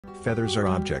Feathers are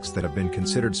objects that have been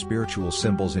considered spiritual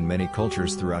symbols in many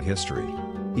cultures throughout history.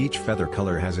 Each feather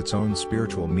color has its own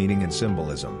spiritual meaning and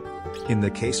symbolism. In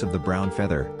the case of the brown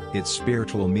feather, its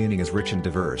spiritual meaning is rich and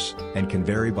diverse, and can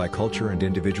vary by culture and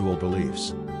individual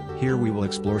beliefs. Here we will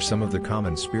explore some of the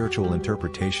common spiritual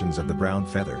interpretations of the brown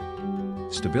feather.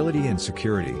 Stability and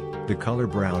security. The color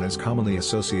brown is commonly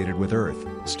associated with earth,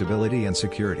 stability and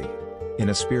security. In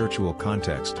a spiritual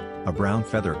context, a brown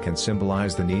feather can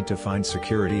symbolize the need to find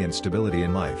security and stability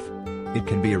in life. It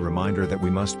can be a reminder that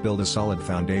we must build a solid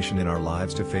foundation in our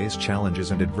lives to face challenges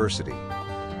and adversity.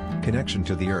 Connection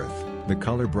to the earth. The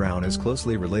color brown is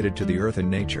closely related to the earth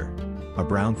and nature. A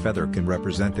brown feather can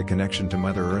represent the connection to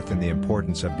Mother Earth and the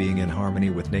importance of being in harmony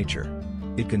with nature.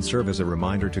 It can serve as a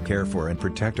reminder to care for and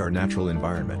protect our natural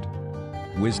environment.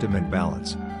 Wisdom and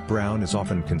balance. Brown is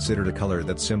often considered a color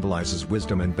that symbolizes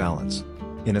wisdom and balance.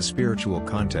 In a spiritual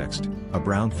context, a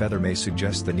brown feather may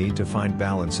suggest the need to find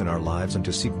balance in our lives and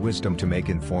to seek wisdom to make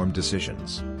informed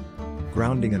decisions.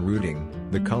 Grounding and rooting.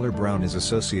 The color brown is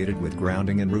associated with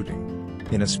grounding and rooting.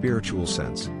 In a spiritual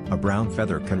sense, a brown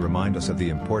feather can remind us of the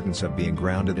importance of being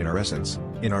grounded in our essence,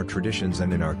 in our traditions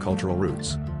and in our cultural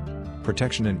roots.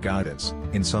 Protection and guidance.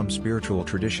 In some spiritual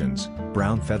traditions,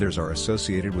 brown feathers are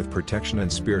associated with protection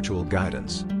and spiritual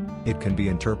guidance. It can be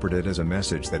interpreted as a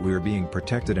message that we are being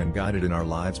protected and guided in our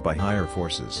lives by higher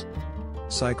forces.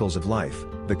 Cycles of life.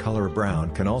 The color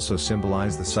brown can also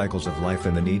symbolize the cycles of life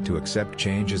and the need to accept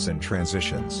changes and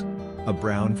transitions. A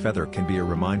brown feather can be a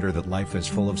reminder that life is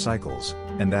full of cycles,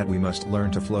 and that we must learn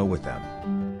to flow with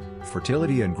them.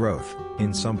 Fertility and growth.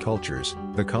 In some cultures,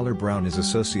 the color brown is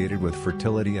associated with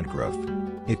fertility and growth.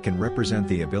 It can represent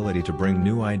the ability to bring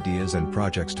new ideas and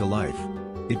projects to life.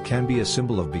 It can be a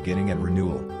symbol of beginning and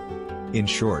renewal. In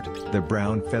short, the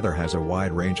brown feather has a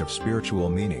wide range of spiritual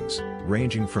meanings,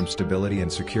 ranging from stability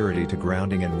and security to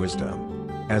grounding and wisdom.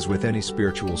 As with any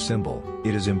spiritual symbol,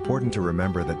 it is important to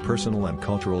remember that personal and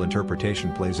cultural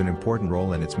interpretation plays an important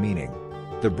role in its meaning.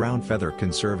 The brown feather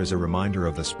can serve as a reminder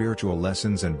of the spiritual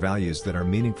lessons and values that are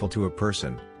meaningful to a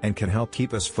person, and can help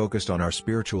keep us focused on our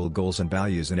spiritual goals and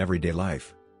values in everyday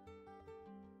life.